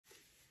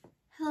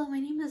my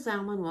name is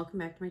Alma and welcome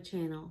back to my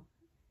channel.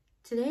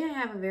 Today I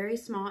have a very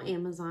small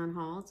Amazon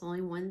haul. It's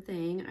only one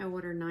thing. I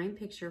ordered 9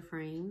 picture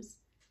frames.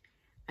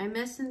 I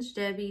messaged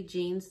Debbie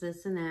Jeans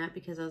this and that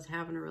because I was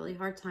having a really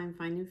hard time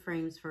finding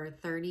frames for a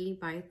 30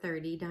 by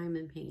 30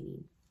 diamond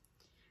painting.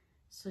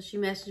 So she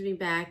messaged me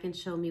back and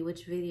showed me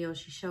which video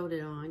she showed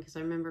it on because I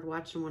remembered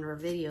watching one of her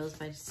videos,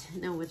 but I just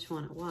didn't know which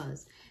one it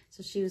was.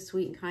 So she was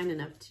sweet and kind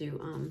enough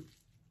to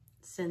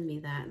send me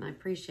that, and I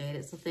appreciate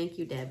it. So thank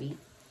you, Debbie.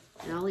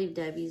 And I'll leave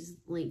Debbie's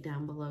link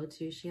down below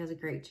too. She has a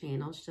great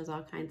channel. She does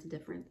all kinds of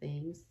different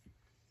things.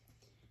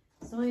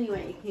 So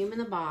anyway, it came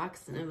in a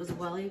box and it was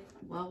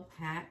well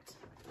packed.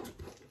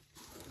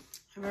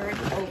 I've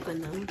already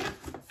opened them.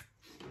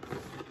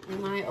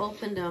 And when I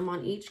opened them,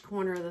 on each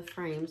corner of the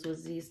frames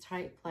was these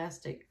tight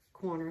plastic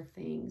corner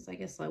things. I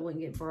guess so I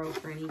wouldn't get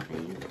broke or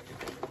anything.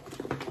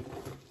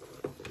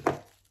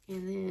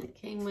 And then it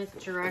came with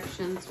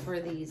directions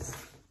for these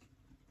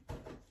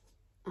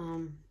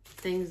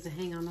things to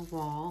hang on the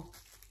wall.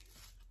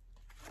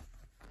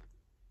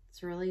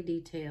 It's really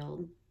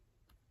detailed.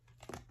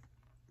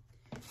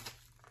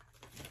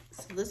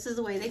 So this is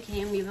the way they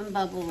came, even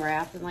bubble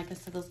wrapped. And like I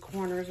said, those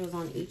corners was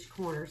on each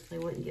corner so they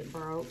wouldn't get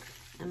broke.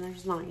 And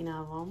there's 9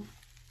 of them.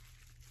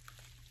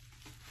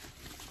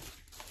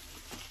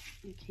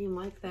 It came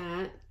like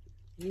that.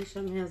 And each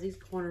of them has these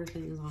corner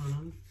things on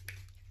them.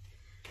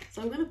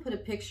 So I'm going to put a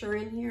picture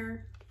in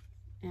here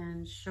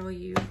and show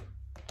you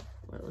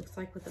what it looks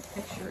like with a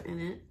picture in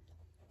it.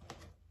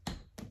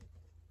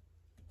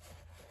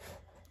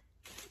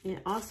 It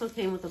also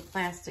came with a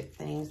plastic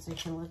thing so you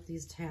can lift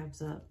these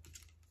tabs up.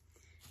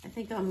 I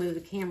think I'll move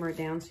the camera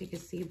down so you can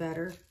see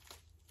better.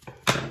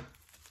 Okay,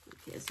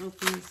 let's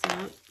open this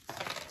up.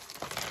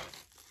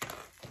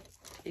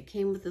 It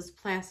came with this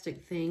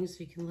plastic thing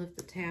so you can lift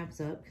the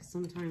tabs up because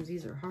sometimes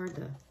these are hard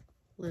to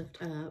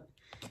lift up.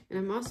 And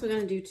I'm also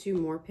going to do 2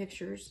 more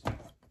pictures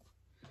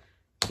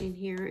in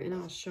here, and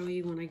I'll show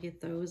you when I get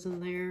those in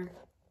there.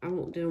 I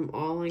won't do them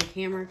all on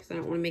camera because I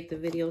don't want to make the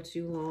video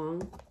too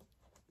long.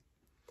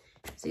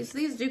 See, so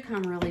these do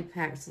come really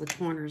packed so the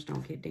corners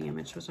don't get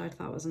damaged, which I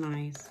thought was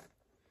nice.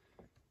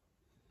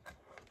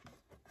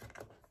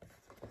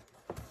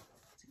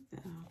 Take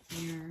that off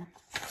there.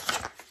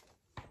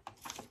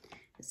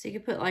 So you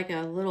could put like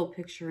a little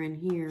picture in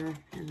here,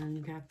 and then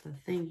you got the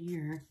thing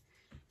here.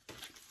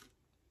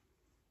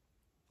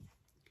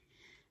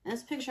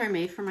 This picture I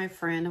made for my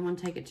friend. I'm going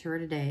to take it to her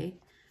today.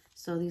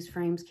 So these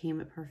frames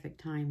came at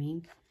perfect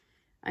timing.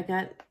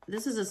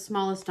 This is the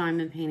smallest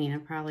diamond painting I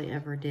probably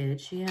ever did.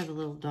 She has a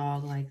little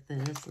dog like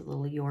this, a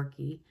little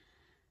Yorkie.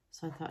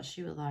 So I thought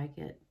she would like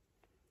it.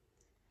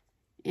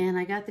 And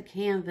I got the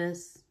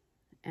canvas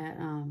at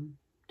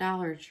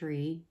Dollar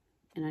Tree.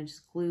 And I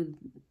just glued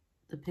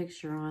the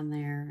picture on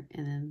there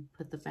and then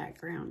put the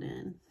background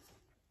in.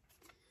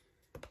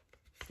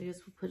 So I guess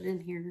we'll put it in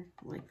here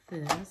like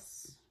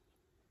this.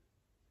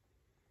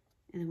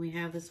 And then we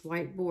have this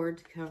whiteboard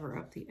to cover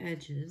up the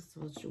edges,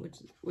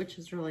 which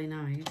is really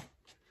nice.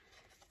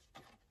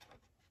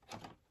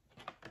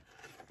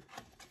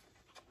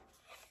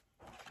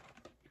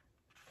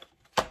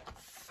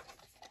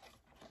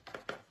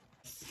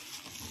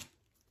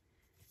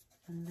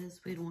 And this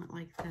we'd want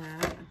like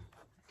that,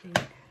 I think.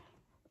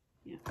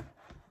 Yeah.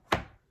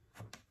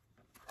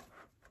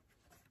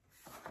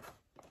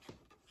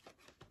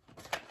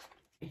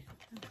 Okay,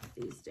 put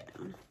these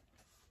down.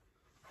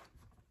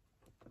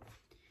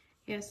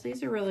 Yes,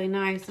 these are really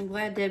nice. I'm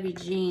glad Debbie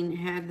Jean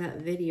had that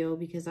video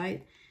because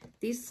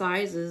these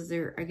sizes,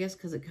 I guess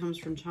because it comes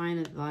from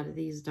China, a lot of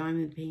these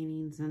diamond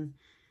paintings, and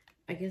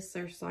I guess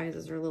their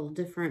sizes are a little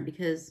different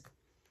because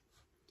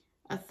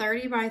a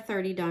 30 by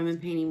 30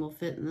 diamond painting will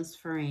fit in this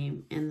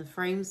frame, and the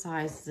frame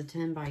size is a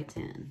 10 by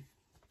 10.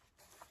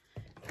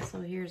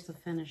 So here's the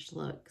finished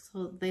look.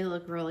 So they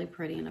look really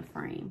pretty in a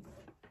frame.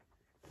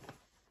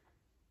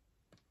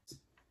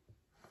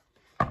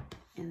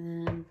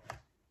 And then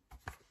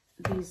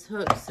these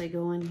hooks, they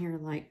go in here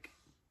like,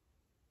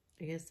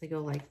 I guess they go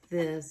like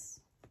this.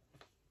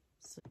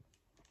 So,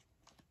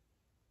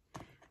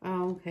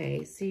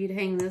 okay, so you'd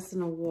hang this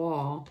in a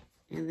wall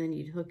and then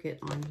you'd hook it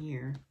on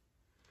here.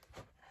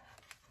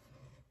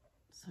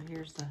 So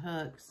here's the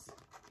hooks.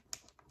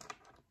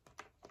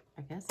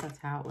 I guess that's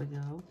how it would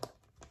go.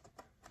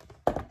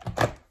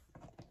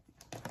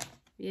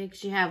 Yeah,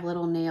 because you have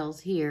little nails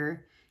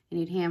here and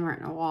you'd hammer it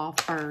in a wall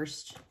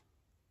first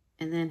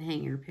and then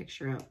hang your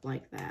picture up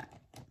like that.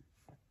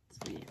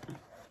 So, yeah.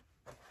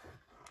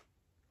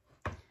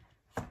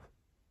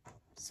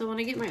 So when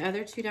I get my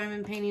other 2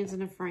 diamond paintings in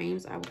the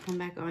frames, I will come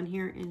back on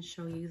here and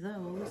show you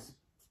those.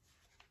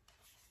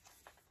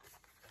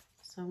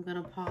 So I'm going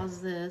to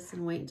pause this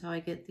and wait until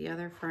I get the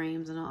other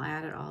frames and I'll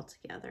add it all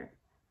together.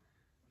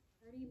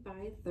 30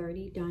 by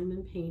 30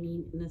 diamond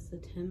painting, and it's a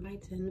 10 by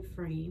 10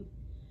 frame.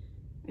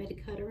 I had to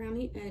cut around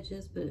the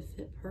edges, but it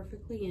fit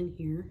perfectly in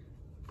here.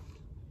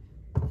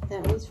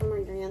 That one's for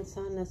my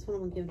grandson. This one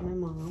I'm going to give to my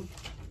mom.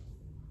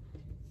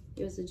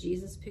 It was a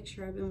Jesus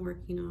picture I've been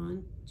working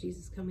on.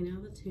 Jesus coming out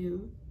of the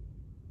tomb.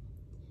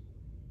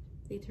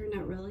 They turned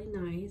out really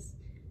nice.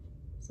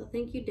 So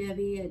thank you,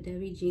 Debbie, at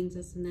Debbie Jeans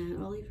This and That.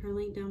 I'll leave her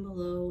link down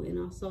below and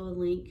also a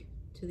link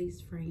to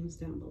these frames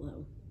down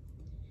below.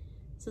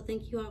 So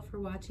thank you all for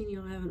watching.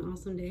 Y'all have an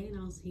awesome day, and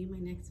I'll see you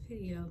in my next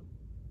video.